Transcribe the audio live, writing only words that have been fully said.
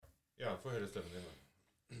Ja, få høre stemmen din da.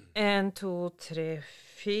 1, 2, 3,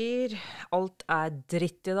 4. Alt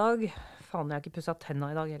dritt I dag. Faen, jeg har ikke pusset tenna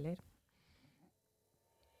I dag heller.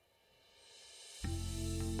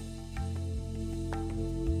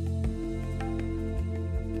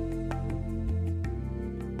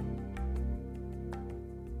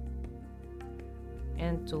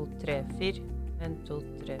 En, to, tre, fire. 1, 2,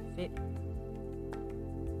 3, 4.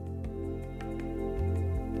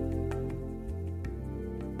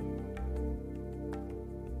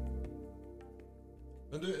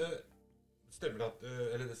 Men du, stemmer det at,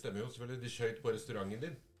 eller det stemmer jo selvfølgelig, de skjøt på restauranten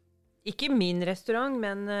din? Ikke min restaurant,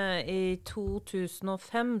 men I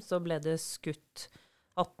 2005 så ble det skutt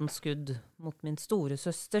 18 skudd mot min store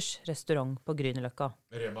søsters restaurant på Grünerløkka.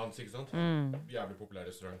 Remans, ikke sant? Jævlig populær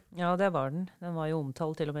restaurant. Ja, det var den. Den var jo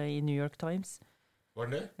omtalt til og med I New York Times.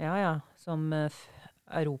 Var den det? Ja, ja. Som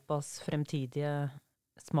Europas fremtidige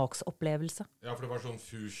smaksopplevelse. Ja, for det var sånn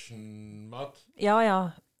fusion-mat. Ja, ja.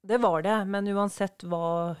 Det var det, men uansett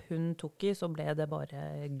hva hun tok I, så ble det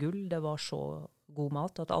bare gull. Det var så god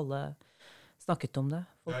mat at alle snakket om det.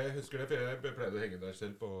 Ja, jeg husker det, for jeg pleide å henge der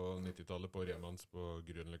selv på 90-tallet på Remans på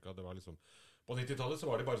Grünerløkka. Det var liksom, på 90-tallet så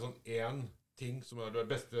var det bare sånn en ting som var det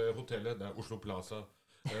beste hotellet, det Oslo Plaza.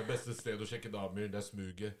 Det beste sted å sjekke damer, det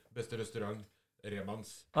Smuget. Beste restaurant,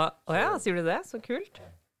 Remans. Ja, sier du det? Så kult.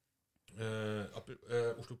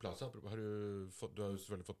 Oslo Plaza, du har jo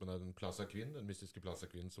selvfølgelig fått med deg den Plaza Queen, den mystiske Plaza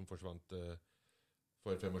Queen som forsvant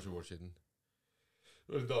for 25 år siden.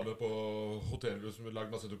 Det var en dame på hotellet som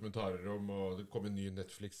lagde masse dokumentarer om, og det kom en ny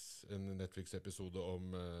Netflix-episode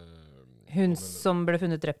om hun som ble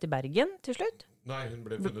funnet drept I Bergen til slutt? Nei, hun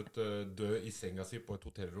ble funnet død I senga si på et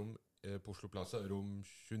hotellrom på Oslo Plaza, rom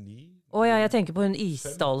 29. Ja, jeg tenker på hun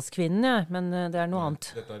Isdalskvinnen, ja, men det noe annet.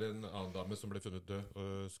 Dette en annen dame som ble funnet død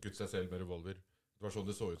og skutt seg selv med revolver. Det var sånn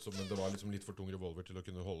det så ut som, men det var liksom litt for tung revolver til å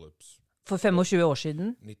kunne holde opp. For 25 år siden?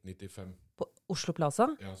 1995. På Oslo Plaza?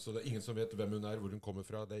 Ja, så det ingen som vet hvem hun hvor hun kommer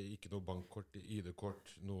fra. Det ikke noe bankkort,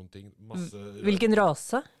 ID-kort, noen ting. Masse... Hvilken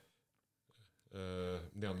rase?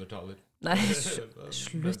 Neandertaler. Nei,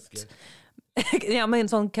 slutt. Ja, men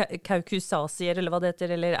sånn kaukasasier, eller hva det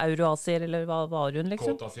heter, eller euroasier, eller hva var hun,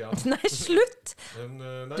 liksom? Kåtasiat. Nei, slutt!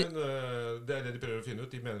 Nei, det det de prøver å finne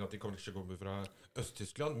ut. De mener at de kanskje kommer fra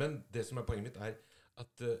Øst-Tyskland, men det som poenget mitt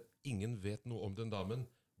at ingen vet noe om den damen,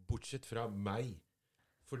 bortsett fra meg.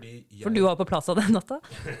 For du var på plass av den natta?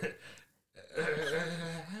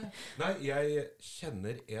 Nei, jeg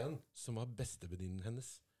kjenner en som var bestevenninnen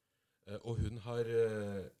hennes. Og hun har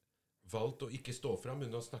valgt å ikke stå frem.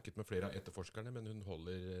 Hun har snakket med flere av etterforskerne, men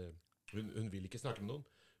hun vil ikke snakke med noen.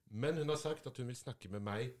 Men hun har sagt at hun vil snakke med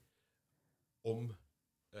meg om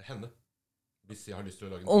henne. Hvis jeg har lyst til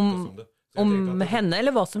å lage en podcast om det. Om henne,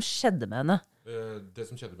 eller hva som skjedde med henne? Det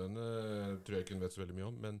som skjedde med henne tror jeg ikke hun vet så veldig mye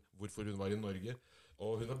om, men hvorfor hun var I Norge.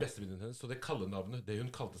 Og hun var bestevenninnen hennes, så det kallenavnet, det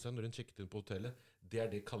hun kalte seg når hun sjekket inn på hotellet, det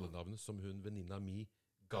det kallenavnet som venninna mi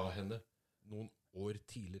ga henne noen år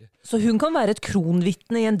tidligere. Så hun kan være et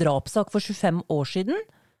kronvittne I en drapssak for 25 år siden?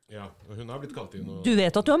 Ja, og hun har blitt kalt inn. Du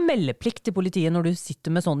vet at du har meldeplikt til politiet når du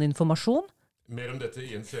sitter med sånn informasjon? Mer om dette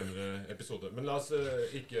I en senere episode. Men la oss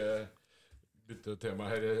ikke bytte tema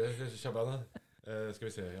her, Shabana. Skal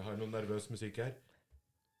vi se, jeg har noen nervøs musikk her.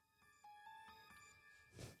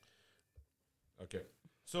 Ok.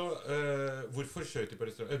 Så hvorfor skjøt de på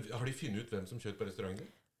restauranten? Har de funnet ut hvem som skjøt på restauranten?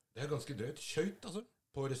 Det ganske drøyt. Skjøt, altså?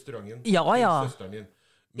 På restauranten til søsteren din.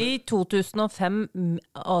 Men I 2005,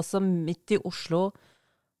 altså midt I Oslo,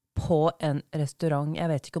 på en restaurant, jeg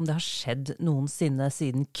vet ikke om det har skjedd noensinne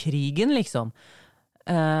siden krigen, liksom.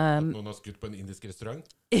 At noen har skutt på en indisk restaurant?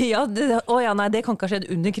 Ja, nei, det kan ikke ha skjedd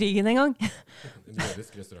under krigen en gang. En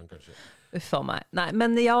indisk restaurant, kanskje. Uffa meg. Nei,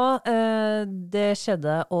 men ja, det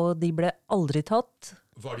skjedde, og de ble aldri tatt.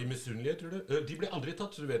 Var de misunnelige, tror du? De ble aldri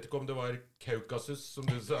tatt, så du vet ikke om det var Kaukasus, som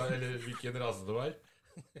du sa, eller hvilken rase det var.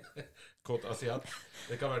 Kåt asiat.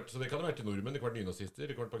 Så det kan ha vært nordmenn, det kan ha vært nynazister,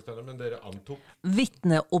 det kan ha vært pakistanere, men dere antok.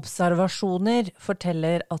 Vittneobservasjoner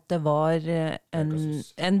forteller at det var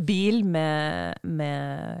en bil med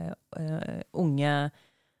unge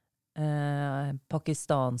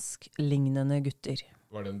pakistansk-lignende gutter.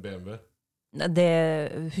 Var det en BMW? Det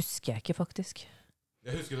husker jeg ikke faktisk.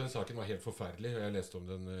 Jeg husker den saken var helt forferdelig, og jeg leste om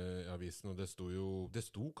den I avisen, og det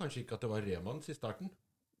sto kanskje ikke at det var Remans I starten.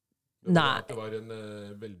 Nei. At det var en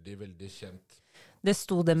veldig, veldig kjent. Det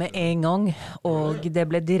sto det med en gang, og det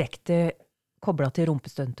ble direkte koblet til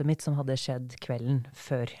rumpestuntet mitt som hadde skjedd kvelden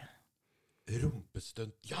før.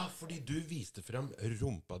 Rumpestunt? Ja, fordi du viste frem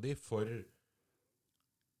rumpa di for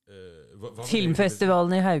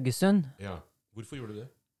Filmfestivalen I Haugesund. Ja, hvorfor gjorde du det?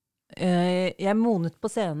 Jeg monet på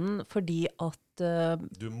scenen fordi at...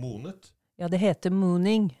 Du monet? Ja, det heter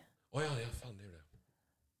mooning. Ja, faen, det gjør det.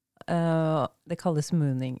 Det kalles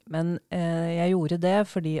mooning. Men jeg gjorde det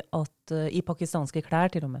fordi at i pakistanske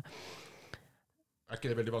klær til og med. Ikke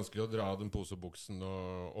det veldig vanskelig å dra av den posebuksen?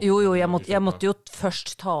 Jo, jeg måtte jo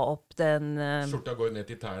først ta opp den... Skjorta går ned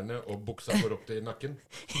til tærne, og buksa går opp til nakken?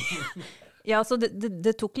 Ja, så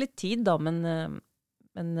det tok litt tid da, men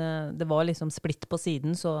det var liksom splitt på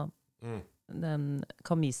siden, så den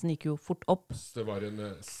kamisen gikk jo fort opp. Så det var en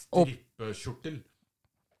strippeskjortel?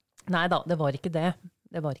 Nei da, det var ikke det.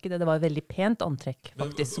 Det var et veldig pent antrekk,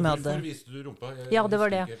 faktisk. Men hvorfor viste du rumpa? Ja, det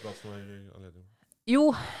var det.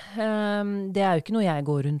 Jo, det er jo ikke noe jeg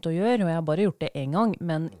går rundt og gjør, og jeg har bare gjort det en gang,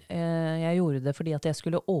 men jeg gjorde det fordi at jeg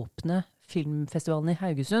skulle åpne filmfestivalen i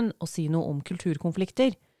Haugesund og si noe om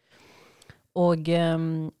kulturkonflikter. Og det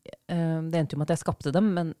endte jo med at jeg skapte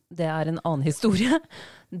dem, men det er en annen historie.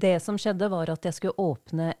 Det som skjedde var at jeg skulle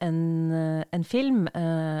åpne en film,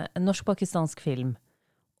 en norsk-pakistansk film,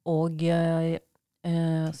 og...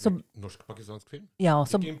 Norsk-pakistansk film? Ja,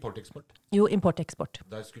 ikke import-eksport? Jo, import-eksport.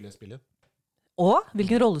 Der skulle jeg spille. Og?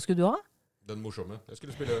 Hvilken rolle skulle du ha? Den morsomme. Jeg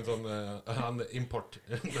skulle spille en sånn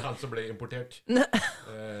han som ble importert.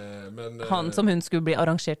 Men, han som hun skulle bli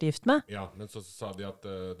arrangert gift med? Ja, men så sa de at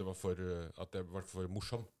det var for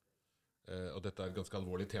morsom. Og dette er et ganske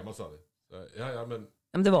alvorlig tema, sa de.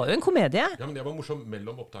 Men det var jo en komedie. Ja, men jeg var morsom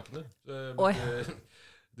mellom opptakene.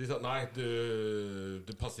 De sa, nei,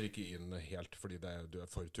 du passer ikke inn helt, fordi du er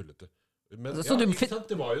for tullete. Men ikke sant,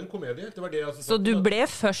 det var jo en komedie. Det var det jeg så du ble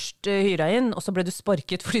først hyra inn, og så ble du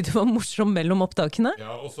sparket fordi du var morsom mellom opptakene?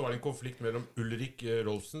 Ja, og så var det en konflikt mellom Ulrik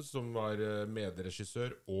Rolfsen, som var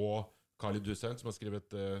medregissør, og Khalid Hussein, som har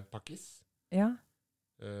skrevet Pakkis. Ja.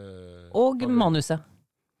 Og manuset.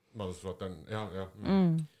 Manusforfatteren, ja.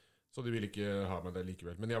 Så de ville ikke ha meg der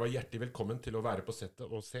likevel. Men jeg var hjertelig velkommen til å være på settet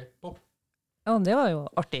og se på. Ja, det var jo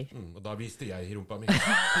artig. Og da viste jeg rumpa mi.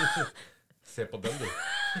 Se på den, du.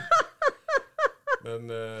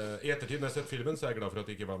 Men i ettertid, når jeg har sett filmen, så er jeg glad for at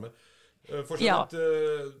de ikke var med.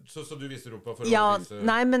 Så du viste rumpa for å vise...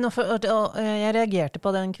 Nei, men jeg reagerte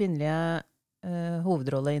på den kvinnelige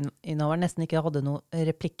hovedrolleinnehaveren nesten ikke hadde noen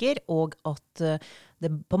replikker, og at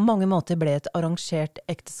det på mange måter ble et arrangert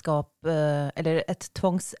ekteskap, eller et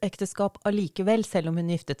tvangsekteskap allikevel, selv om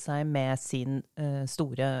hun giftet seg med sin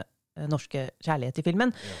store norske kjærlighet i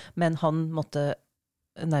filmen. Ja. Men han måtte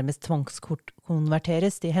nærmest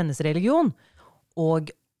tvangskonverteres til hennes religion,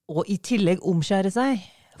 og i tillegg omskjære seg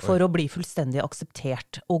for å bli fullstendig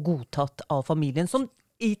akseptert og godtatt av familien, som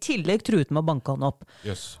i tillegg truet med å banke han opp.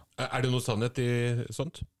 Yes. Er det noe sannhet i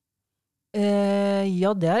sånt?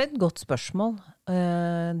 Ja, det er et godt spørsmål.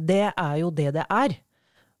 Det er jo det er.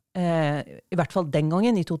 I hvert fall den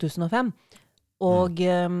gangen, i 2005. Og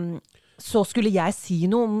så skulle jeg si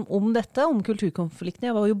noe om dette, om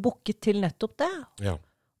kulturkonflikten. Jeg var jo booket til nettopp det. Ja.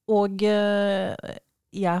 Og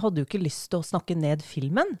jeg hadde jo ikke lyst til å snakke ned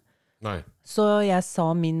filmen. Nei. Så jeg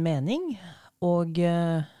sa min mening, og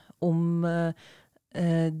om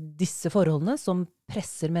disse forholdene som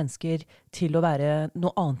presser mennesker til å være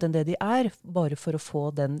noe annet enn det de er, bare for å få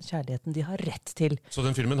den kjærligheten de har rett til. Så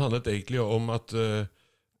den filmen handlet egentlig om at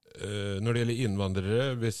når det gjelder innvandrere,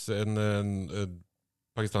 hvis en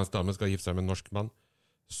pakistansk dame skal gifte seg med en norsk mann,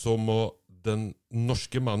 så må den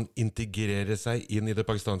norske mannen integrere seg inn i det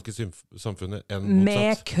pakistanske samfunnet enn motsatt.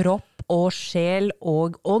 Med kropp og sjel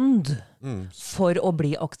og ånd, for å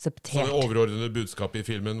bli akseptert. Så det overordnede budskapet i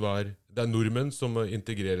filmen var, det er nordmenn som må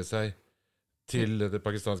integrere seg til det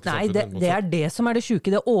pakistanske samfunnet. Nei, det er det som er det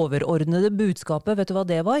syke, det overordnede budskapet. Vet du hva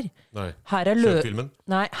det var? Nei, filmen.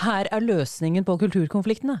 Nei, her er løsningen på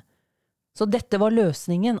kulturkonfliktene. Så dette var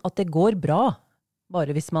løsningen, at det går bra,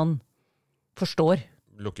 bare hvis man forstår.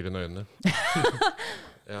 Lukker inn øynene.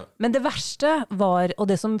 Ja. Men det verste var, og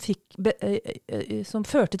det som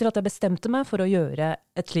førte til at jeg bestemte meg for å gjøre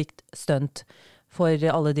et slikt stunt for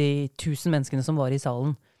alle de 1000 menneskene som var i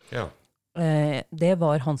salen. Ja. Det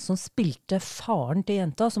var han som spilte faren til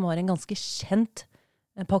jenta, som var en ganske kjent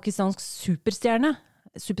pakistansk superstjerne.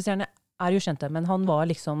 Superstjerne er jo kjent, men han var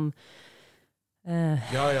liksom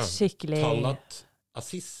skikkelig... Talat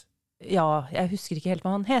Aziz. Ja, jeg husker ikke helt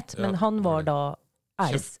hva han het, men han var da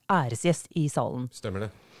æresgjest i salen. Stemmer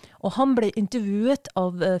det. Og han ble intervjuet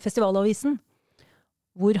av Festivalavisen,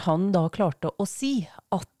 hvor han da klarte å si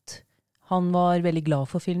at han var veldig glad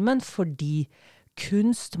for filmen, fordi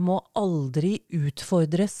kunst må aldri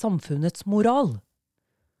utfordre samfunnets moral.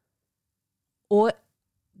 Og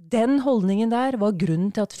den holdningen der var grunnen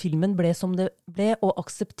til at filmen ble som det ble, og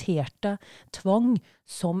aksepterte tvang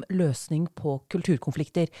som løsning på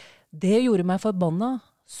kulturkonflikter. Det gjorde meg forbanna,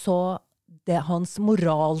 så det hans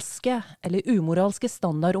moralske eller umoralske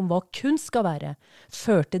standard om hva kunst skal være,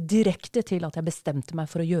 førte direkte til at jeg bestemte meg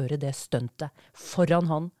for å gjøre det stuntet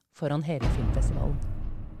foran hele filmfestivalen.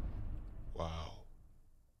 Wow.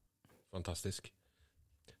 Fantastisk.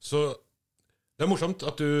 Så det morsomt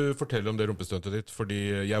at du forteller om det rumpestuntet ditt, fordi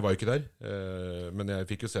jeg var jo ikke der, men jeg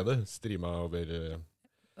fikk jo se det, streamet over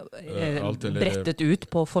alt. Brettet ut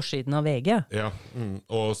på forsiden av VG. Ja,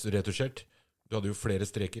 og retusjert. Du hadde jo flere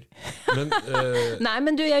streker. Men, nei,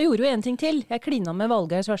 men du, jeg gjorde jo en ting til. Jeg klina med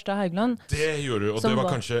Valgeir Svarstad Haugland. Det gjorde du, og det var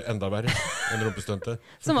kanskje enda verre enn rumpestuntet.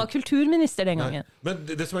 Som var kulturminister den gangen. Nei. Men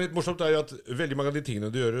det som er litt morsomt er jo at veldig mange av de tingene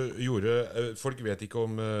du gjorde, folk vet ikke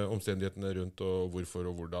om omstendighetene rundt og hvorfor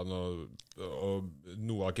og hvordan, og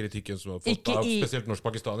noe av kritikken som har fått av spesielt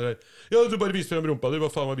norsk-pakistanere. Ja, du bare viser frem rumpa di, hva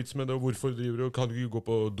faen var vitsen med det, og hvorfor driver du, kan du ikke gå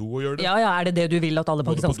på do og gjøre det? Ja, er det det du vil at alle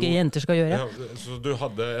pakistanske jenter skal gjøre? Ja, så du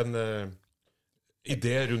hadde en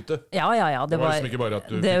idé rundt det. Ja. Det var liksom ikke bare at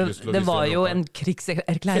du fikk lyst til å det var jo en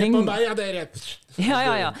krigserklæring. Se på meg, ja, dere!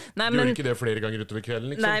 Ja. Nei, du gjorde ikke det flere ganger utover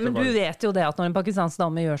kvelden, liksom? Nei, men du vet jo det at når en pakistansk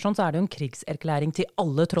dame gjør sånn, så er det jo en krigserklæring til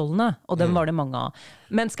alle trollene, og dem var det mange av.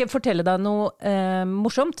 Men skal jeg fortelle deg noe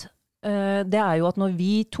morsomt? Det er jo at når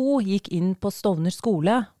vi to gikk inn på Stovner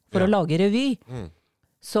skole for å lage revy,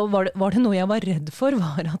 så var det noe jeg var redd for,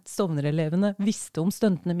 var at Stovner-elevene visste om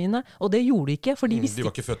stuntene mine, og det gjorde de ikke, for de visste de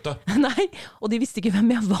var ikke født da. Nei, og de visste ikke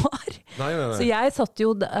hvem jeg var. Nei. Så jeg satt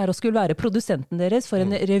jo der og skulle være produsenten deres for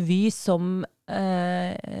en revy som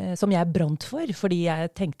jeg brant for, fordi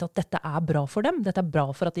jeg tenkte at dette er bra for dem. Dette er bra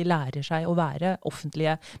for at de lærer seg å være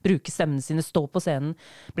offentlige, bruke stemmene sine, stå på scenen,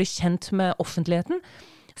 bli kjent med offentligheten.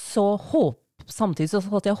 Så samtidig så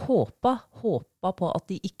at jeg håpa på at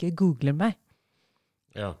de ikke googler meg.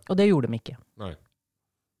 Ja. Og det gjorde de ikke. Nei.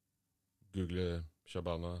 Google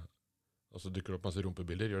Shabana, og så dukker det opp masse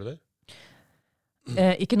rumpebilder, gjør det det?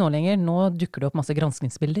 Ikke nå lenger, nå dukker det opp masse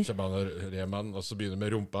granskningsbilder. Shabana Rehman, og så begynner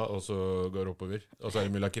med rumpa, og så går det oppover. Og så er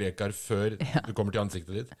det Mulla Krekar før du kommer til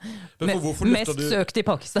ansiktet ditt. Men mest søkt i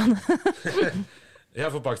Pakistan.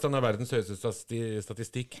 Ja, for Pakistan er verdens høyeste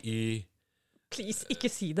statistikk i... Please,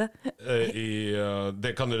 ikke si det.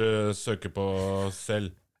 Det kan dere søke på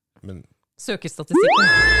selv, men... Søkestatistikken.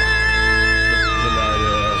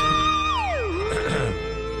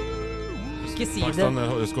 Ikke si det. Pakistan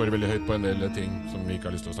skårer veldig høyt på en del ting som vi ikke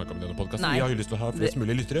har lyst til å snakke om i denne podcasten. Vi har jo lyst til å ha flest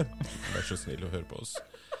mulig lyttere. Vær så snill å høre på oss.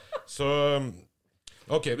 Så,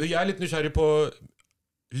 ok, jeg er litt nysgjerrig på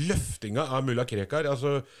løftinga av Mulla Krekar.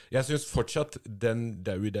 Altså, jeg synes fortsatt den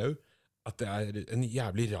dau, at det er en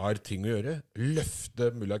jævlig rar ting å gjøre.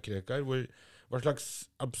 Løfte Mulla Krekar, hva slags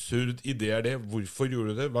absurd idé er det? Hvorfor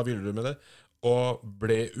gjorde du det? Hva ville du med det? Og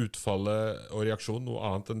ble utfallet og reaksjon noe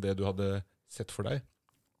annet enn det du hadde sett for deg?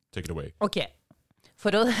 Take it away. Ok,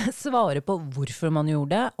 for å svare på hvorfor man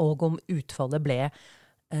gjorde det, og om utfallet ble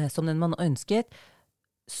som den man ønsket,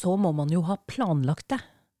 så må man jo ha planlagt det.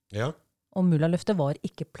 Ja. Og Mulla-løftet var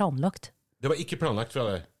ikke planlagt. Det var ikke planlagt fra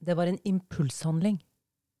deg? Det var en impulshandling.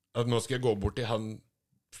 At nå skal jeg gå bort til han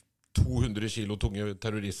 200 kilo tunge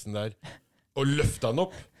terroristen der, og løfte han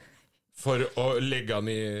opp for å legge han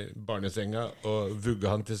i barnesenga og vugge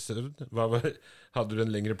han til søvn. Hadde du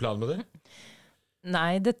en lengre plan med det?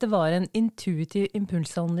 Nei, dette var en intuitiv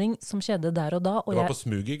impulshandling som skjedde der og da. Og det var på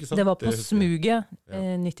smuget, ikke sant? Det var på smuget,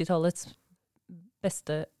 90-tallets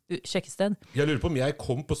beste sjekkested. Jeg lurer på om jeg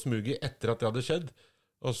kom på smuget etter at det hadde skjedd.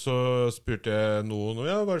 Og så spurte jeg noen,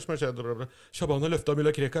 ja, hva er det som har skjedd? Shabana løftet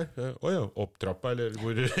Mulla Krekar. Åja, opp trappa, eller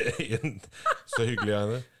hvor inn? Så hyggelig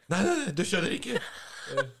er det. Nei, du skjønner ikke.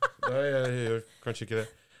 Nei, jeg gjør kanskje ikke det.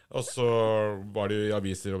 Og så var det jo i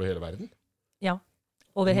aviser over hele verden. Ja,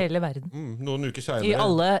 over hele verden. Noen uker senere I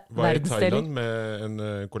alle var jeg i Thailand med en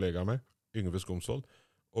kollega av meg, Yngve Skomsvold,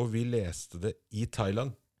 og vi leste det i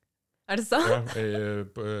Thailand. Er det sant? Ja,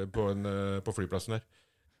 på flyplassen her.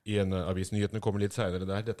 I en avis. Nyhetene kommer litt senere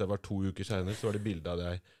der. Dette var 2 uker senere, så var det bilde av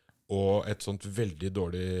deg. Og et sånt veldig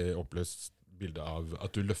dårlig oppløst bilde av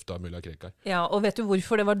at du løftet Mulla Krekar. Ja, og vet du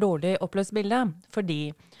hvorfor det var dårlig oppløst bilde?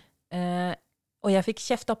 Fordi, og jeg fikk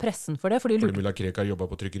kjeft av pressen for det. Fordi Mulla Krekar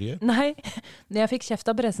jobbet på trykkeriet? Nei, jeg fikk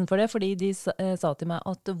kjeft av pressen for det, fordi de sa til meg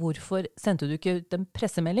at hvorfor sendte du ikke ut en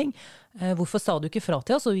pressemelding? Hvorfor sa du ikke fra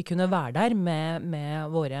til oss, så vi kunne være der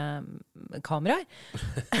med våre kameraer?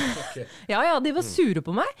 Okay. Ja, de var sure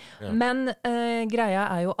på meg. Ja. Men greia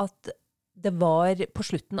er jo at det var på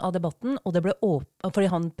slutten av debatten, og det ble fordi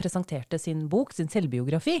han presenterte sin bok, sin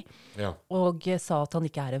selvbiografi, og sa at han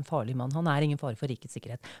ikke er en farlig mann. Han er ingen fare for rikets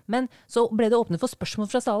sikkerhet. Men så ble det åpnet for spørsmål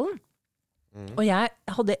fra salen. Og jeg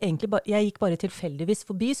gikk bare tilfeldigvis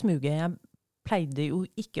forbi smuget. Jeg pleide jo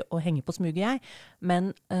ikke å henge på smuget jeg,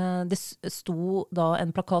 men det sto da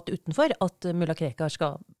en plakat utenfor at Mulla Krekar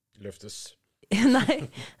skal... Løftes. Nei,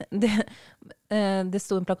 det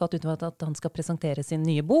sto en plakat utenfor at han skal presentere sin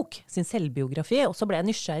nye bok, sin selvbiografi, og så ble jeg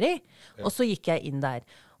nysgjerrig, og så gikk jeg inn der.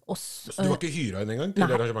 Så du var ikke hyret inn en gang til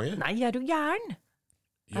det arrangementet? Nei, jeg er jo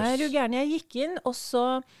gæren. Jeg gikk inn, og så...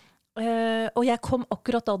 og jeg kom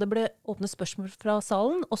akkurat da det ble åpnet spørsmål fra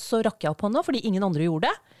salen, og så rakk jeg opp hånda, fordi ingen andre gjorde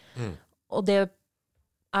det. Og det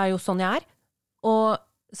er jo sånn jeg er. Og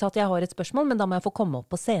sa at jeg har et spørsmål, men da må jeg få komme opp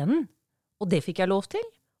på scenen. Og det fikk jeg lov til.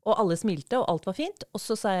 Og alle smilte, og alt var fint. Og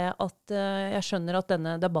så sa jeg at jeg skjønner at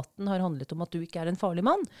denne debatten har handlet om at du ikke er en farlig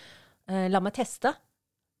mann. La meg teste.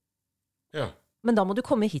 Ja. Men da må du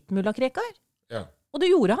komme hit, Mulla Krekar. Ja. Og det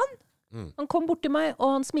gjorde han. Han kom bort til meg,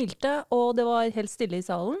 og han smilte, og det var helt stille i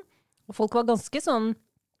salen. Og folk var ganske sånn...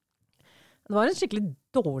 Det var en skikkelig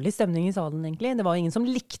dårlig stemning i salen, egentlig. Det var ingen som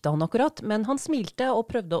likte han akkurat, men han smilte og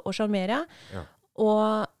prøvde å sjarmere. Ja.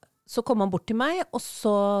 Og så kom han bort til meg, og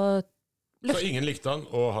så... Så ingen likte han,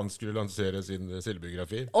 og han skulle lansere sin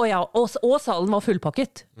selvbiografi? Og salen var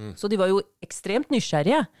fullpakket. Så de var jo ekstremt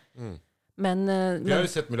nysgjerrige. Men... Vi har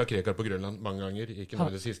jo sett Mulla Krekar på Grønland mange ganger, ikke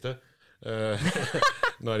noe i det siste.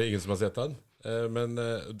 Nå er det ingen som har sett han. Men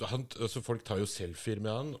altså, folk tar jo selfier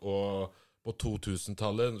med han, og på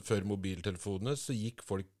 2000-tallet, før mobiltelefonene, så gikk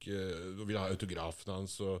folk og ville ha autografene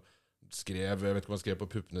hans, og skrev, jeg vet ikke om han skrev på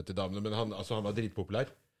puppene til damene, men han var dritpopulær,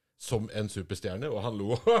 som en superstjerne, og han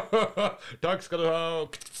lo. Takk skal du ha!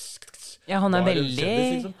 Ja, han er veldig...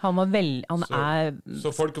 Kjendis, liksom.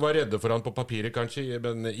 Så folk var redde for han på papiret, kanskje,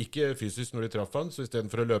 men ikke fysisk når de traff han, så i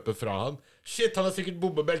stedet for å løpe fra han, shit, han har sikkert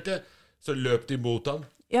bombebelte! Så løp de mot han.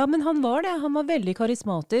 Ja, men han var det. Han var veldig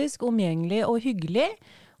karismatisk, omgjengelig og hyggelig.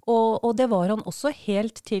 Og det var han også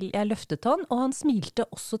helt til jeg løftet han, og han smilte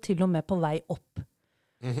også til og med på vei opp.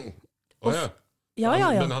 Ja.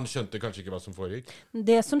 Men han skjønte kanskje ikke hva som foregikk?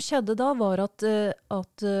 Det som skjedde da var at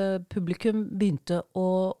publikum begynte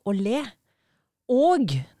å le.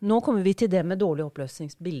 Og nå kommer vi til det med dårlige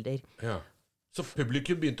oppløsningsbilder. Ja. Så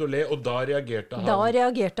publikum begynte å le, og da reagerte han.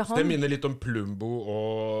 Så det minner litt om Plumbo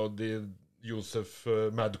og de Josef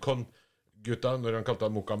Madcon-gutta. Når han kalte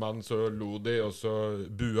han Mokamann, så lo de, og så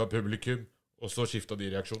bua publikum, og så skiftet de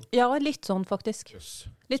reaksjon. Ja, litt sånn faktisk. Yes.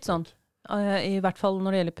 Litt sånn. I hvert fall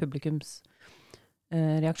når det gjelder publikums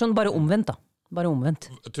reaksjon. Bare omvendt da. Bare omvendt.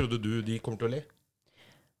 Trodde du de kommer til å le?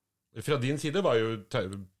 Fra din side var jo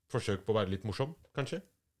forsøk på å være litt morsom, kanskje?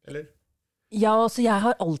 Eller? Ja, altså jeg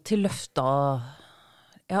har alltid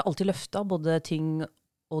løfta både ting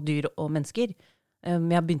og dyr og mennesker.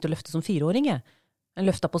 Jeg har begynt å løfte som 4-åring, jeg. Jeg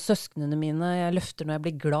løfta på søsknene mine, jeg løfter når jeg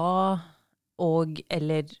blir glad,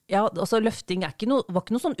 løfting var ikke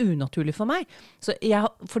noe sånn unaturlig for meg. Så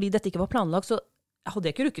fordi dette ikke var planlagt, så hadde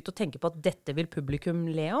jeg ikke rukket å tenke på at dette vil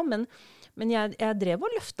publikum le om, men jeg drev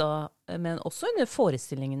og løfta, men også under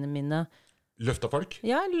forestillingene mine. Løfta folk?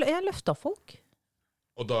 Ja, jeg løfta folk.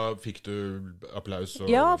 Og da fikk du applaus?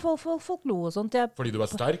 Ja, folk lo og sånt. Fordi du var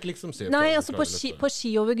sterk, liksom? Nei, altså på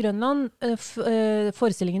ski over Grønland,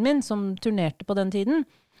 forestillingen min, som turnerte på den tiden,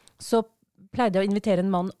 så pleide jeg å invitere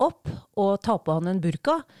en mann opp og ta på han en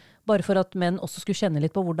burka, bare for at menn også skulle kjenne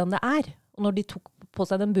litt på hvordan det er. Og når de tok på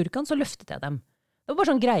seg den burkaen, så løftet jeg dem. Det var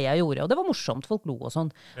bare sånn greie jeg gjorde, og det var morsomt, folk lo og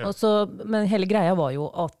sånn. Ja. Men hele greia var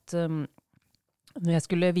jo at når jeg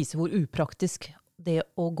skulle vise hvor upraktisk det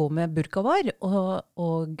å gå med burka var,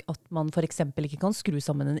 og at man for eksempel ikke kan skru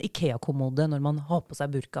sammen en IKEA-kommode når man har på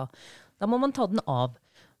seg burka. Da må man ta den av.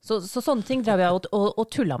 Så sånne ting drev jeg og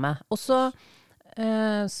tulla med. Og så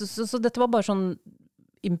dette var bare sånn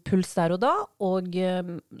impuls der og da, og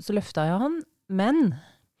så løfta jeg han. Men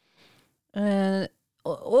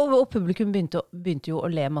og publikum begynte jo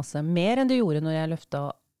å le masse. Mer enn de gjorde når jeg løfta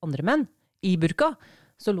andre menn i burka.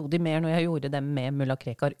 Så lo de mer når jeg gjorde dem med Mulla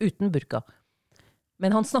Krekar uten burka.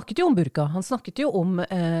 Men han snakket jo om burka, han snakket jo om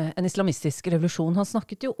en islamistisk revolusjon, han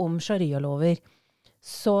snakket jo om sharia-lover.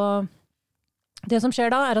 Så det som skjer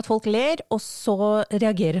da er at folk ler, og så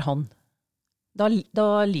reagerer han. Da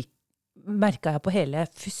merket jeg på hele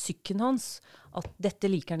fysikken hans at dette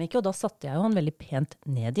liker han ikke, og da satte jeg jo han veldig pent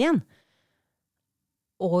ned igjen.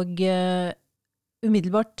 Og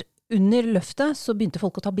umiddelbart under løftet så begynte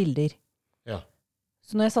folk å ta bilder. Ja.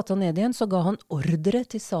 Så når jeg satte han ned igjen, så ga han ordre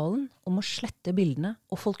til salen om å slette bildene,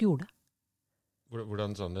 og folk gjorde det.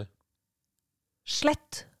 Hvordan sa han det?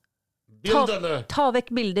 Slett! Bildene! Ta vekk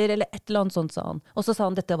bilder, eller et eller annet sånt, sa han. Og så sa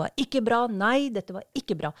han, dette var ikke bra, nei, dette var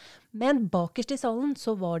ikke bra. Men bakerst i salen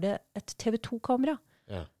så var det et TV2-kamera,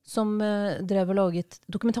 som drev og laget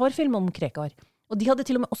dokumentarfilm om Krekar. Og de hadde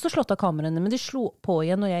til og med også slått av kameraene, men de slo på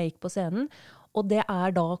igjen når jeg gikk på scenen. Og det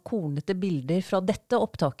da kornete bilder fra dette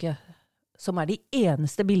opptaket, som de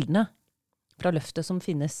eneste bildene fra løftet som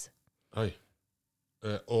finnes. Oi.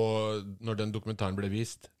 Og når den dokumentaren ble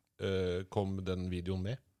vist, kom den videoen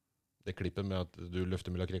med? Det klippet med at du løfter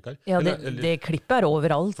mulla Krekar? Ja, det klippet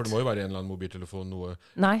overalt. For det må jo være en eller annen mobiltelefon, noe...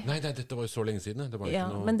 Nei, dette var jo så lenge siden. Det var ja,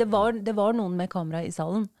 ikke noe... men det var noen med kamera i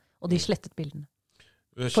salen, og de slettet bildene.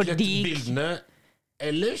 Slettet bildene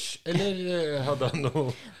ellers? Eller hadde han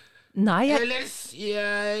noe... Nei,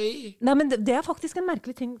 Nei, men det faktisk en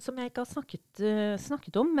merkelig ting som jeg ikke har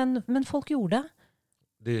snakket om, men folk gjorde det.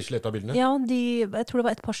 De slettet bildene? Ja, jeg tror det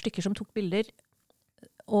var et par stykker som tok bilder,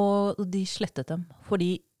 og de slettet dem,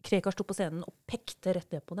 fordi Krekar sto på scenen og pekte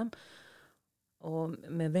rett ned på dem, og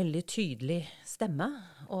med veldig tydelig stemme,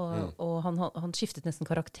 og han skiftet nesten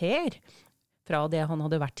karakter fra det han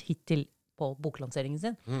hadde vært hittil på boklanseringen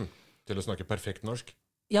sin. Til å snakke perfekt norsk?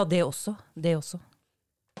 Ja, det også.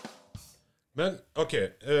 Men, ok,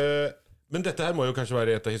 men dette her må jo kanskje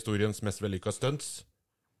være et av historiens mest vellykka stunts?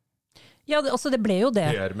 Ja, det ble jo det.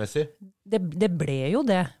 PR-messig? Det ble jo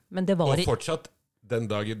det, men det var... Og fortsatt, den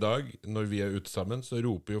dag i dag, når vi ute sammen, så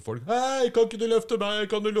roper jo folk «Hei, kan ikke du løfte meg?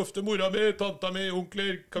 Kan du løfte mora mi, tanta mi,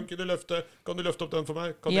 onkler? Kan du løfte opp den for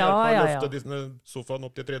meg? Kan du hjelpe meg å løfte disse sofaen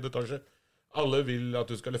opp til 3. etasje?» Alle vil at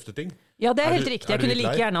du skal løfte ting. Ja, det helt riktig. Jeg kunne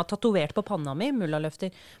like gjerne ha tatovert på panna mi, mulla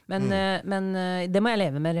løfter. Men det må jeg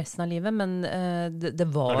leve med resten av livet. Men det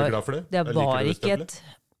var... Er du glad for det? Det var ikke et...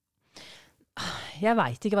 Jeg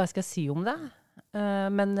vet ikke hva jeg skal si om det.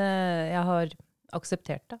 Men jeg har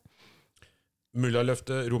akseptert det. Mulla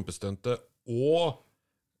løfte, rumpestønte og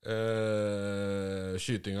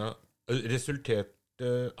skytinga resulterte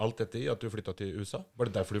alt dette i at du flyttet til USA? Var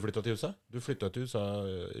det derfor du flyttet til USA? Du flyttet til USA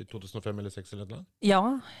i 2005 eller 2006 eller noe? Ja,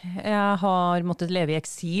 jeg har måttet leve i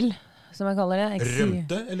eksil, som jeg kaller det.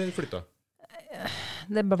 Rømte eller flyttet?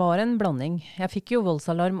 Det var en blanding. Jeg fikk jo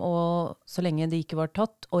voldsalarm, og så lenge det ikke var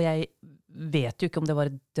tatt, og jeg vet jo ikke om det var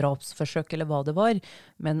et drapsforsøk eller hva det var,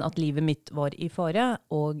 men at livet mitt var i fare,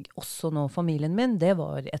 og også nå familien min, det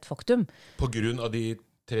var et faktum. På grunn av de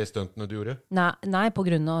 3 stuntene du gjorde? Nei, på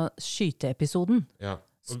grunn av skyteepisoden. Ja.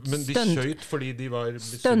 Men de skjøt fordi de var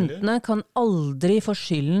misunnelige? Stuntene kan aldri få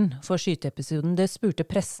skylden for skyteepisoden. Det spurte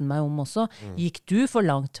pressen meg om også. Gikk du for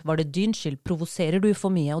langt? Var det din skyld? Provoserer du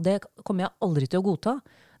for mye? Og det kommer jeg aldri til å godta.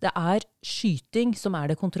 Det skyting som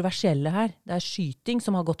det kontroversielle her. Det skyting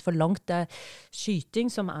som har gått for langt. Det skyting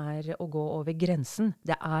som å gå over grensen.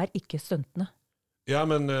 Det ikke stuntene. Ja,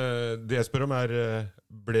 men det jeg spør om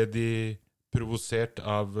ble de provosert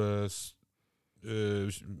av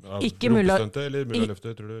rumpestuntet eller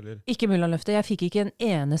mullaløftet, tror du? Eller? Ikke mullaløftet. Jeg fikk ikke en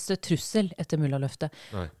eneste trussel etter mullaløftet.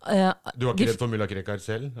 Nei. Du var ikke redd for mulla Krekar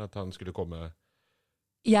selv? At han skulle komme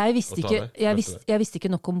jeg visste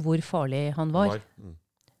ikke nok om hvor farlig han var.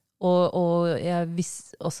 Og jeg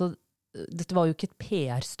visste også, dette var jo ikke et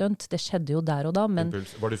PR-stunt, det skjedde jo der og da, men...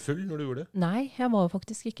 Var du full når du gjorde det? Nei, jeg var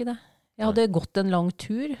faktisk ikke det. Jeg hadde gått en lang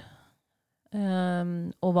tur,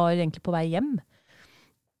 og var egentlig på vei hjem,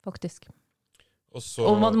 faktisk.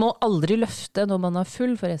 Og man må aldri løfte når man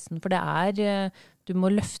full, forresten, for du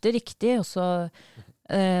må løfte riktig, og så...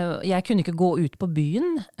 Jeg kunne ikke gå ut på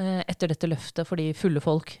byen etter dette løftet, fordi fulle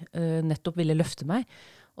folk nettopp ville løfte meg.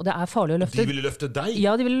 Og det farlig å løfte. De ville løfte deg?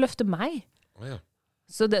 Ja, de ville løfte meg. Ja.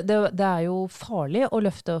 Så det jo farlig å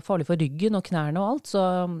løfte, farlig for ryggen og knærne og alt, så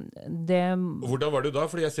det... Hvordan var det da?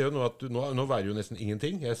 Fordi jeg ser jo nå at nå veier jo nesten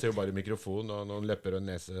ingenting. Jeg ser jo bare mikrofon og noen lepper og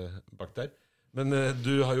en nese bak der. Men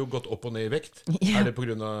du har jo gått opp og ned i vekt. Ja. Det på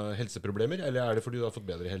grunn av helseproblemer, eller det fordi du har fått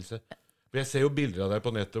bedre helse? Jeg ser jo bilder av deg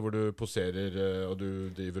på nettet hvor du poserer, og du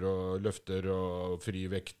driver og løfter og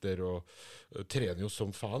frivekter og trener jo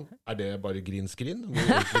som faen. Det bare green screen? Hvor du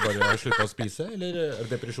egentlig bare har sluttet å spise? Eller det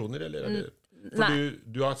depresjoner? Eller for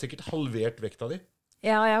du har sikkert halvert vekta di.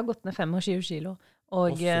 Ja, jeg har gått ned 25 kilo.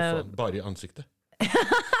 Og, fy faen, bare i ansiktet.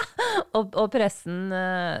 og pressen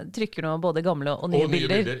trykker nå både gamle og nye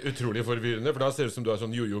bilder. Utrolig forvirrende, for da ser det ut som du har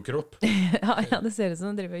sånn jojo-kropp. ja, det ser ut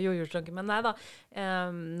som du driver jojo-slanke. Men nei da,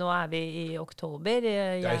 nå vi i oktober.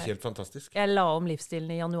 Det helt fantastisk. Jeg la om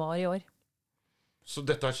livsstilen i januar i år. Så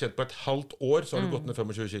dette har skjedd på et halvt år, så har du gått ned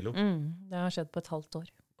 25 kilo? Det har skjedd på et halvt år.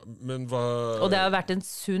 Men hva... Og det har vært en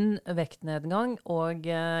sunn vektnedgang, og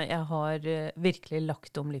jeg har virkelig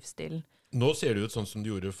lagt om livsstilen. Nå ser det ut sånn som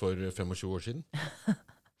du gjorde for 25 år siden.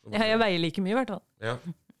 Ja, jeg veier like mye i hvert fall. Ja.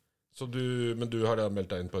 Men du har da meldt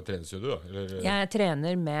deg inn på et treningsstudio, da? Eller? Jeg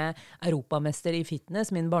trener med europamester i fitness,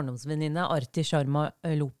 min barndomsvenninne Arti Sharma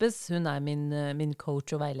Lopez. Hun min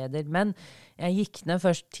coach og veileder. Men jeg gikk ned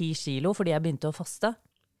først 10 kilo fordi jeg begynte å faste.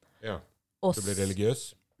 Ja, du ble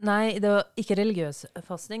religiøs? Nei, det var ikke religiøs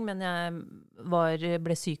fasting, men jeg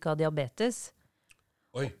ble syk av diabetes.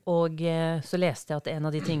 Oi. Og så leste jeg at en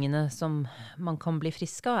av de tingene som man kan bli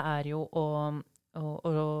frisk av, jo å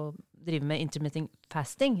drive med intermittent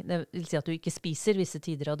fasting. Det vil si at du ikke spiser visse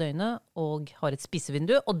tider av døgnet, og har et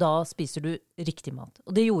spisevindu, og da spiser du riktig mat.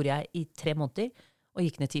 Og det gjorde jeg i 3 måneder, og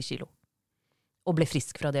gikk ned 10 kilo. Og ble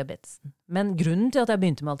frisk fra diabetesen. Men grunnen til at jeg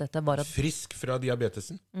begynte med alt dette var at... Frisk fra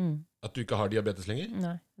diabetesen? At du ikke har diabetes lenger?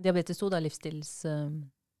 Nei. Diabetes 2, det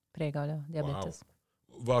livsstilspreg av diabetes.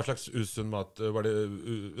 Wow. Hva slags usunn mat? Var det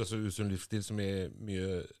usunn livsstil som er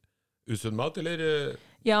mye usunn mat, eller?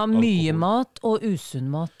 Ja, mye alkohol? Mat og usunn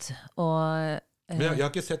mat. Og... Men jeg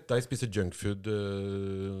har ikke sett deg spise junkfood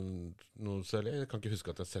noe særlig. Jeg kan ikke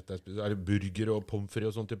huske at jeg har sett deg spise. Er det burger og pommes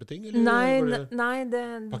frites og sånne type ting? Eller nei,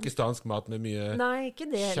 det... Pakistansk mat med mye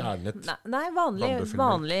ikke det. Kjernet? Nei, vanlig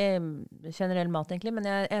generell mat egentlig. Men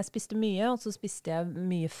jeg spiste mye, og så spiste jeg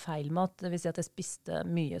mye feil mat. Det vil si at jeg spiste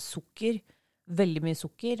mye sukker, veldig mye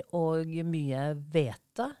sukker, og mye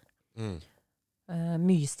hvete.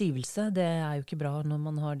 Mye stivelse. Det er jo ikke bra når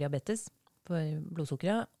man har diabetes for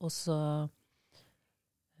blodsukkeret. Og så...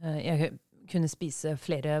 Jeg kunne spise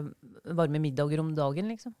flere varme middager om dagen,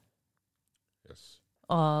 liksom. Yes.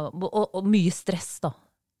 Og mye stress, da.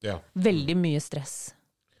 Ja. Veldig mye stress.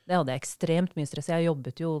 Det hadde jeg ekstremt mye stress. Jeg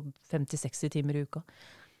jobbet jo 50-60 timer i uka.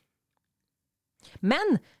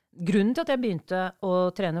 Men grunnen til at jeg begynte å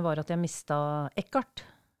trene var at jeg mistet Eckhart,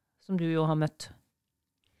 som du jo har møtt.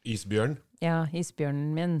 Isbjørn? Ja, isbjørnen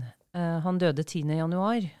min. Han døde 10.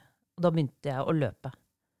 januar, og da begynte jeg å løpe.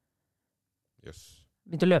 Yes.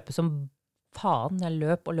 Begynte å løpe som faen. Jeg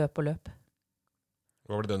løp og løp og løp.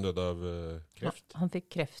 Hva var det den døde av kreft? Han fikk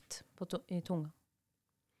kreft i tunga.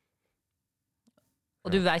 Og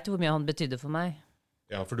du vet hvor mye han betydde for meg.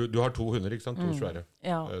 Ja, for du har 2 hunder, ikke sant? 2 svære.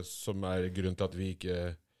 Ja. Som er grunnen til at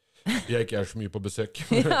jeg ikke er så mye på besøk.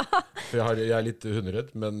 Ja. For jeg er litt hunderedd,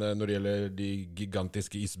 men når det gjelder de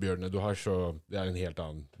gigantiske isbjørnene du har, så det er en helt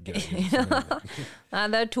annen greie. Ja. Nei,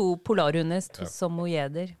 det er 2 polarhunder, 2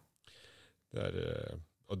 samoyeder.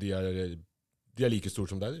 Og de er like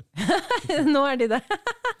store som deg, du. Nå er de det.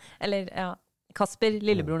 Eller, ja. Kasper,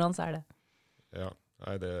 lillebroren hans, er det. Ja,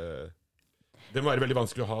 nei, det må være veldig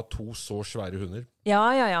vanskelig å ha 2 så svære hunder. Ja.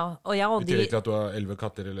 Og I tillegg til at du har 11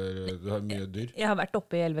 katter, eller du har mye dyr. Jeg har vært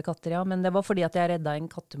oppe i 11 katter, ja. Men det var fordi at jeg redda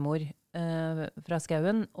en kattemor fra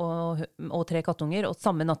skauen, og 3 kattunger. Og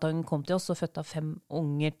samme natta hun kom til oss, så fødte hun 5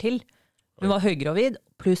 unger til. Hun var høygravid,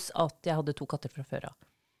 pluss at jeg hadde 2 katter fra før av.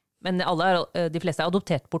 Men de fleste er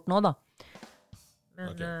adoptert bort nå, da.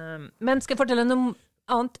 Men skal jeg fortelle noe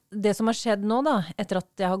annet? Det som har skjedd nå, da, etter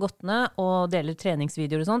at jeg har gått ned og deler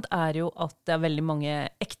treningsvideoer og sånt, er jo at det er veldig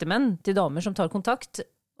mange ektemenn til damer som tar kontakt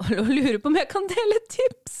og lurer på om jeg kan dele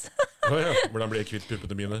tips. Hvordan blir jeg kvitt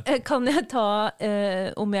puppene mine? Kan jeg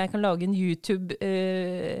om jeg kan lage en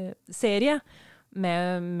YouTube-serie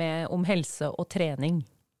om helse og trening?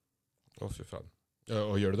 Å, fy faen.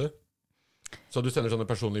 Og gjør du det? Så du sender sånne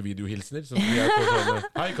personlige videohilsener?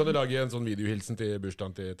 Hei, kan du lage en sånn videohilsen til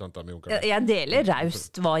bursdagen til tanta mi? Jeg deler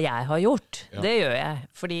raust hva jeg har gjort. Ja. Det gjør jeg.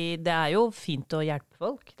 Fordi det er jo fint å hjelpe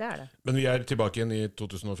folk. Det er det. Men vi er tilbake igjen i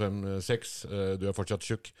 2005-2006. Du er fortsatt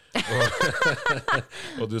tjukk.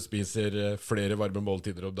 Og du spiser flere varme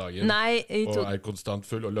måltider om dagen. Og er konstant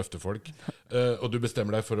full og løfter folk. Og du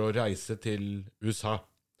bestemmer deg for å reise til USA.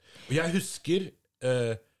 Og jeg husker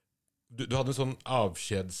du hadde en sånn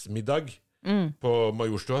avskjedsmiddag på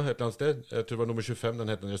Majorstua et eller annet sted. Jeg tror det var nummer 25, den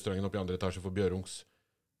het den restauranten oppe i andre etasje for Bjørungs.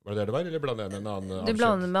 Var det det var, eller blander jeg med en annen avskjed? Du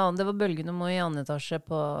blander med annen, det var Bølgen om i andre etasje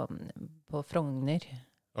på Frogner.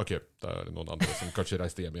 Ok, da er det noen andre som kanskje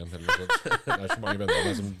reiste hjem igjen, eller noe sånt. Det er så mange venner av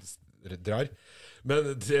meg som drar.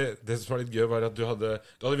 Men det som var litt gøy var at du hadde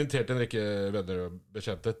invitert en rekke venner og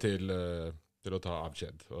bekjente til å ta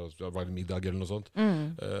avskjed, og det var en middag eller noe sånt.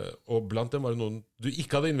 Og blant dem var det noen du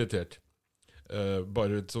ikke hadde invitert.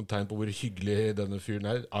 Bare et sånt tegn på hvor hyggelig denne fyren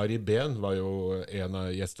er. Ari Behn var jo en av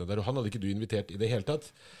gjestene der, og han hadde ikke du invitert i det hele tatt.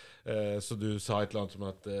 Så du sa et eller annet som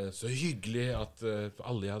at så hyggelig at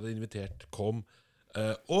alle jeg hadde invitert kom.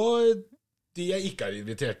 Og de jeg ikke har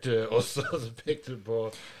invitert også, så pekte du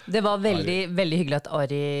på det var veldig, veldig hyggelig at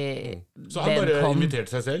Ari Så han bare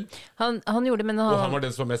inviterte seg selv? Han gjorde det, men Og han var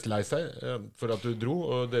den som var mest lei seg for at du dro,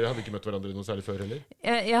 og dere hadde ikke møtt hverandre noe særlig før heller?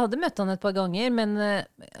 Jeg hadde møtt han et par ganger, men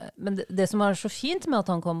det som var så fint med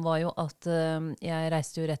at han kom, var jo at jeg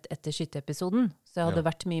reiste jo rett etter skytteepisoden, så jeg hadde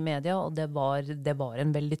vært mye i media, og det var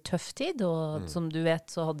en veldig tøff tid, og som du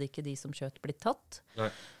vet, så hadde ikke de som skjøt blitt tatt.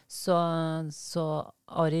 Nei. Så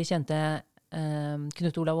Ari kjente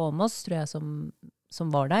Knut Olav Åmås, tror jeg, som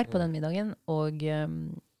var der på den middagen, og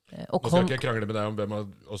Nå skal ikke jeg krangle med deg om hvem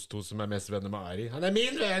av oss to som mest venner med Ari. Han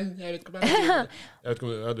min venn! Jeg vet ikke om jeg vet ikke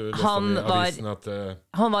om du leste om i avisen at...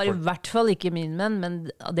 han var i hvert fall ikke min venn,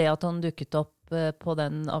 men det at han dukket opp på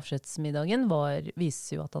den avskjedsmiddagen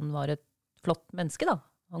viser jo at han var et flott menneske, da.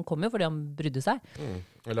 Han kom jo fordi han brydde seg.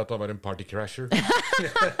 Eller at han var en partycrasher.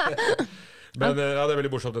 Men det er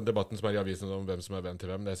veldig morsomt den debatten som i avisen om hvem som venn til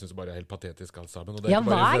hvem. Det synes jeg bare helt patetisk alt sammen.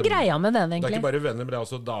 Hva greia med den egentlig? Det ikke bare venner, men det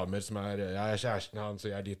også damer som jeg er kjæresten hans,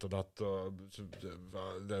 og jeg dit og datt.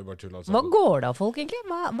 Det jo bare tull alt sammen. Hva går det av folk egentlig?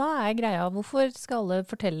 Hva greia? Hvorfor skal alle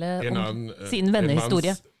fortelle om sin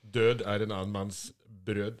vennehistorie? En manns død en annen manns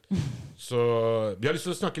brød. Så vi har lyst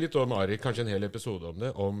til å snakke litt om Ari, kanskje en hel episode om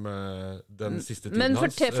det, om den siste tiden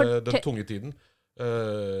hans, den tunge tiden.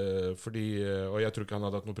 Og jeg tror ikke han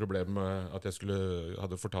hadde hatt noe problem med at jeg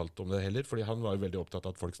hadde fortalt om det heller, fordi han var jo veldig opptatt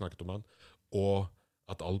av at folk snakket om han, og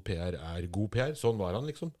at all PR god PR. Sånn var han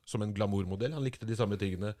liksom, som en glamourmodell. Han likte de samme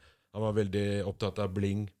tingene. Han var veldig opptatt av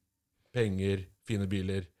bling, penger, fine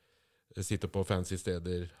biler, sitte på fancy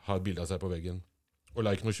steder, ha et bilde av seg på veggen, og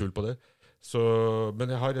la ikke noe skjul på det. Men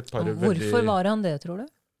jeg har et par Hvorfor var han det, tror du?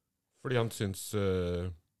 Fordi han synes,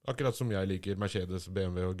 akkurat som jeg liker Mercedes,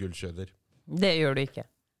 BMW og gullkjeder. Det gjør du ikke.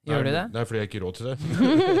 Gjør du det? Nei, fordi jeg ikke råd til det.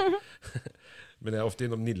 Men jeg er ofte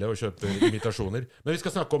innom Nille og kjøper imitasjoner. Men vi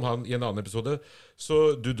skal snakke om han i en annen episode.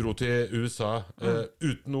 Så du dro til USA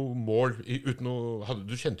uten noe mål,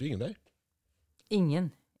 du kjente jo ingen der? Ingen.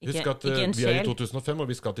 Husk at vi i 2005, og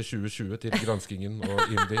vi skal til 2020 til granskingen og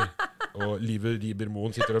Indi. Og Live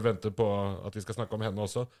Riber-Moen sitter og venter på at vi skal snakke om henne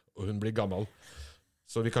også, og hun blir gammel.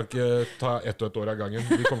 Så vi kan ikke ta ett og ett år av gangen.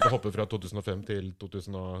 Vi kommer til å hoppe fra 2005 til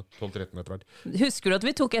 2012-13 etter hvert. Husker du at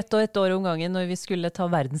vi tok ett og ett år om gangen når vi skulle ta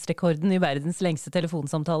verdensrekorden i verdens lengste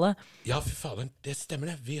telefonsamtale? Ja, fy faen, det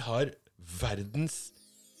stemmer det. Vi har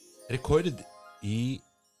verdensrekord i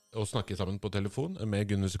å snakke sammen på telefon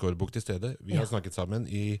med Gunners rekordbok til stede. Vi har snakket sammen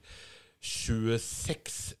i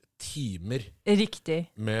 26 timer.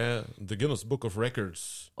 Riktig. Med The Guinness Book of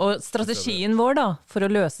Records. Og strategien vår da, for å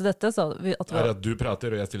løse dette, at du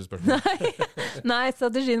prater og jeg stiller spørsmål. Nei,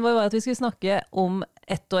 strategien vår var at vi skulle snakke om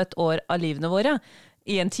ett og ett år av livene våre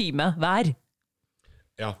i en time hver.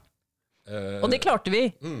 Ja. Og det klarte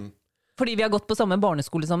vi. Fordi vi har gått på samme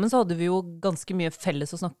barneskole sammen, så hadde vi jo ganske mye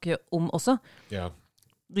felles å snakke om også. Ja.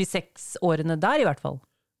 De 6 årene der i hvert fall.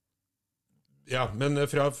 Ja, men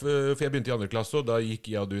for jeg begynte i 2. klasse, og da gikk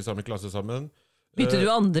jeg og du i samme klasse sammen. Begynte du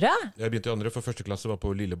 2? Jeg begynte i 2, for 1. klasse var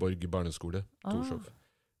på Lilleborg barneskole, Torshov.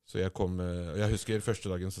 Så jeg husker første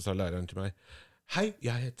dagen så sa læreren til meg, «Hei,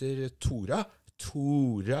 jeg heter Tora.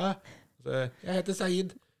 Tora. Jeg heter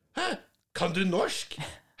Said. Hæ? Kan du norsk?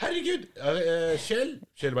 Herregud.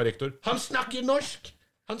 Kjell var rektor. Han snakker norsk.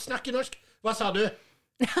 Hva sa du?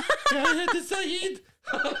 Jeg heter Said.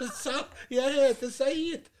 Han sa, jeg heter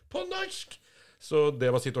Said. På norsk. Så det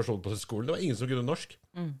var situasjonen på skolen. Det var ingen som kunne norsk.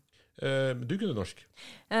 Du kunne norsk?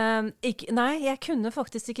 Nei, jeg kunne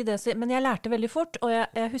faktisk ikke det. Men jeg lærte veldig fort, og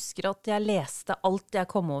jeg husker at jeg leste alt jeg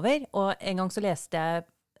kom over. Og en gang så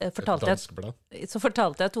fortalte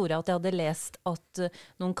jeg Tore at jeg hadde lest at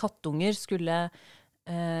noen kattunger skulle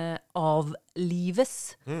avlives.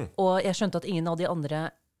 Og jeg skjønte at ingen av de andre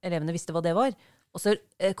elevene visste hva det var. Og så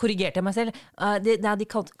korrigerte jeg meg selv. De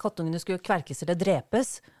kattungene skulle kverkes eller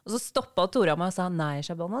drepes. Og så stoppet Tora meg og sa, nei,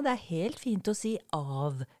 Shabana, det helt fint å si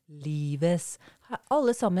avlives.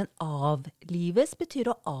 Alle sammen avlives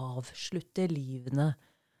betyr å avslutte livene.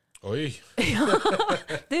 Oi! Ja,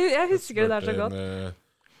 jeg husker det der så godt.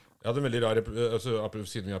 Jeg hadde en veldig rar,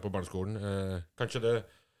 siden vi på barneskolen, kanskje det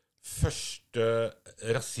første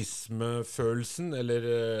rasismefølelsen, eller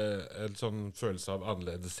en sånn følelse av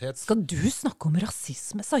annerledeshet. Skal du snakke om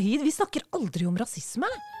rasisme, Sahid? Vi snakker aldri om rasisme.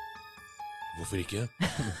 Hvorfor ikke?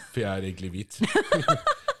 For jeg egentlig hvit.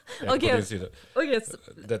 Okay.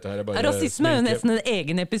 Dette her bare rasisme jo nesten en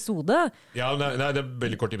egen episode. Ja, nei, det en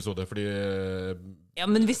veldig kort episode, fordi... Ja,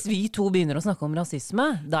 men hvis vi to begynner å snakke om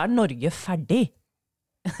rasisme, da Norge ferdig.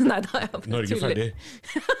 Nei, da jeg Norge ferdig.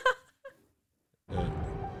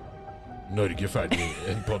 Norge ferdig,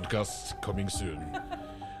 en podcast coming soon.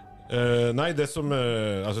 Nei, det som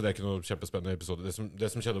altså det ikke noe kjempespennende episode. Det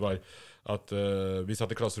som skjedde var at vi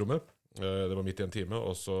satt i klasserommet. Det var midt i en time,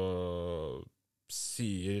 og så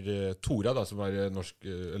sier Tora, da, som var norsk,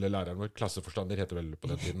 eller læreren vår, klasseforstander heter vel på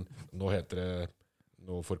den tiden. Nå heter det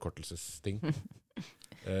noe forkortelsesting.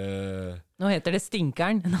 Nå heter det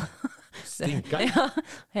Stinkeren. Stinkeren? Ja,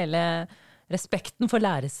 hele respekten for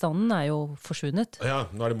lærerstanden jo forsvunnet. Ja,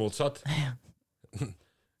 nå det motsatt.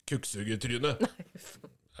 Kukksugetryne.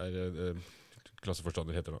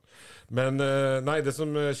 Klasseforstander heter det. Men nei, det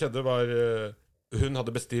som skjedde var hun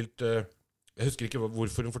hadde bestilt Jeg husker ikke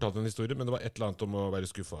hvorfor hun fortalte en historie, men det var et eller annet om å være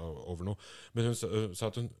skuffet over noe. Men hun sa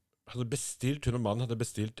at hun og mannen hadde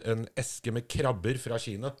bestilt en eske med krabber fra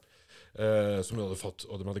Kina, som hun hadde fått,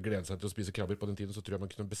 og de hadde gledet seg til å spise krabber. På den tiden så tror jeg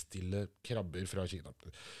man kunne bestille krabber fra Kina.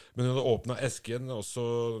 Men hun hadde åpnet esken,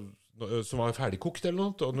 som var ferdigkokt eller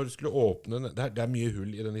noe, og når du skulle åpne den, det er mye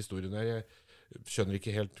hull i den historien her. Jeg skjønner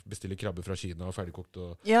ikke helt bestille krabber fra Kina og ferdigkokt.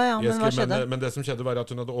 Men hva skjedde? Men det som skjedde var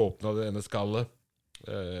at hun hadde åpnet det ene skallet,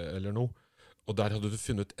 eller noe, og der hadde du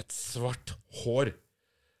funnet et svart hår.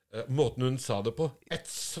 Måten hun sa det på, et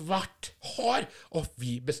svart hår! Og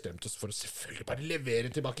vi bestemte oss for å selvfølgelig bare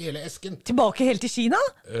levere tilbake hele esken. Tilbake helt til Kina?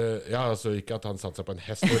 Ja, altså ikke at han satte seg på en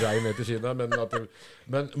hest og rei ned til Kina, men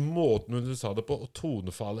måten hun sa det på, og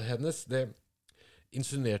tonefallet hennes, det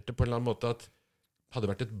insinuerte på en eller annen måte at hadde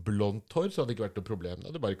det vært et blondt hår, så hadde det ikke vært noe problem.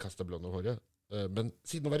 Det hadde bare kastet blonde håret. Men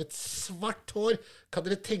siden det var et svart hår, kan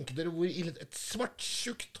dere tenke dere hvor ille et svart,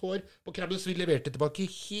 tjukt hår på krabben, så vi leverte tilbake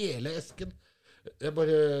hele esken.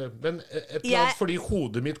 Men et eller annet fordi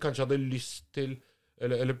hodet mitt kanskje hadde lyst til,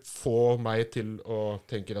 eller få meg til å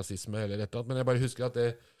tenke rasisme, eller et eller annet, men jeg bare husker at det...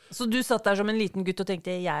 Så du satt der som en liten gutt og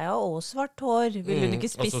tenkte, jeg har også svart hår, vil du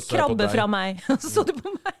ikke spise krabbe fra meg? Og så så du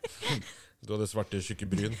på meg. Du hadde svarte, tjukke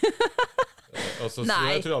bryn.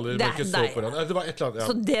 Nei, jeg tror aldri man ikke så på det var et eller annet, ja.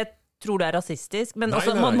 Så det tror du er rasistisk? Men nei,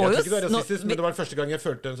 man må jeg tror ikke det er rasistisk, men det var første gang jeg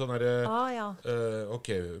følte en sånn her ok,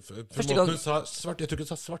 for måten hun sa svart, jeg tror ikke hun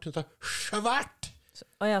sa svart, hun sa svært.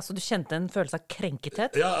 Så du kjente en følelse av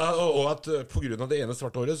krenkethet? Ja, og at på grunn av det ene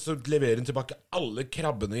svarte året så leverer hun tilbake alle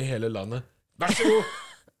krabbene i hele landet. Vær så god!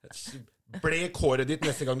 Blek håret ditt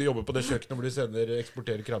neste gang du jobber på det kjøkkenet hvor du senere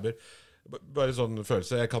eksporterer krabber. Bare sånn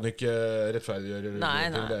følelse. Jeg kan ikke rettferdiggjøre. Nei.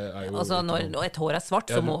 Altså, når et hår er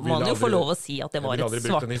svart, så må man jo få lov å si at det var et svart. Jeg vil aldri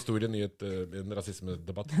brukt den historien i en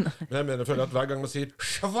rasismedebatt. Men jeg føler at hver gang man sier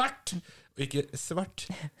svart, og ikke svart,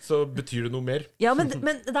 så betyr det noe mer. Ja, men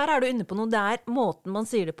der er du inne på noe. Det er måten man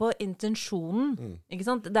sier det på, intensjonen. Ikke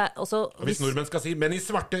sant? Det er også, hvis nordmenn skal si, men i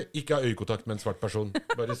svarte, ikke ha øyekontakt med en svart person.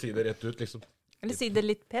 Bare si det rett ut, liksom. Eller si det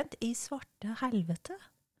litt pent. I svarte helvete.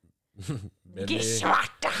 Ikke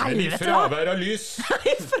svarte helvete, men i fravær av lys.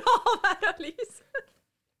 I fravær av lys.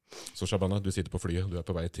 Så Shabana, du sitter på flyet, du er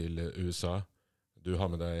på vei til USA. Du har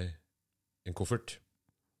med deg en koffert.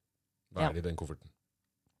 Hva er det i den kofferten?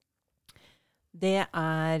 Det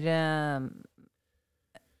er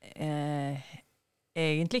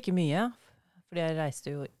egentlig ikke mye, fordi jeg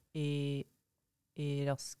reiste jo i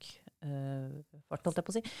rask fart, holdt jeg på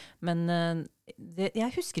å si. Men jeg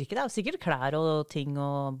husker ikke, det er sikkert klær og ting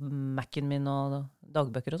og Mac-en min og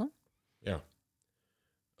dagbøker og sånn. Ja.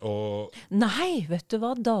 Nei, vet du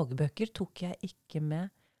hva? Dagbøker tok jeg ikke med.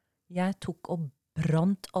 Jeg tok og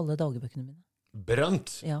brant alle dagbøkene mine.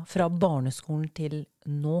 Brant? Ja, fra barneskolen til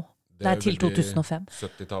nå. Det er til 2005.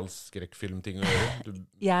 70-talls skrekkfilmting å gjøre.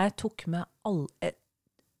 Jeg tok med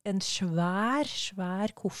en svær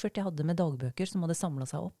koffert jeg hadde med dagbøker som hadde samlet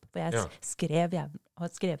seg opp. For jeg har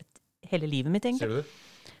skrevet hele livet mitt, egentlig. Ser du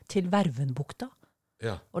det? Til Vervenbukta.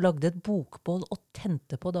 Ja. Og lagde et bokbål og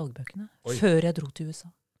tente på dagbøkene. Oi. Før jeg dro til USA.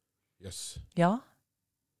 Yes. Ja.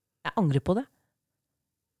 Jeg angrer på det.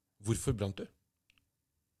 Hvorfor brant du?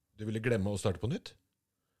 Du ville glemme å starte på nytt?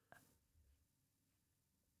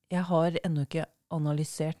 Jeg har ennå ikke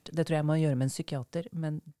analysert, det tror jeg må gjøre med en psykiater,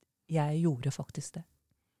 men jeg gjorde faktisk det.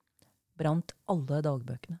 Brant alle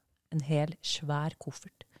dagbøkene. En hel svær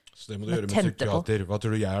koffert. Så det må du gjøre med en psykiater. Hva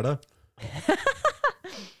tror du jeg er da?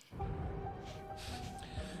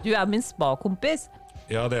 Du er min spa-kompis.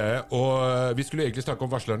 Ja, det er jeg. Og vi skulle egentlig snakke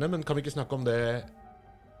om varslerne, men kan vi ikke snakke om det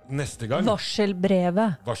neste gang?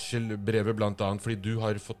 Varselbrevet. Varselbrevet blant annet, fordi du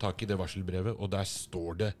har fått tak i det varselbrevet, og der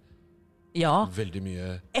står det veldig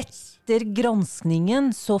mye. Etter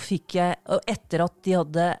granskningen så fikk jeg, og etter at de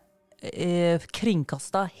hadde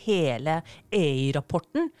kringkastet hele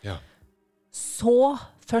EI-rapporten, så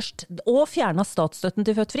først, og fjernet statsstøtten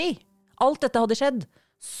til Født Fri. Alt dette hadde skjedd.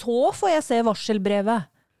 Så får jeg se varselbrevet.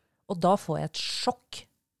 Og da får jeg et sjokk.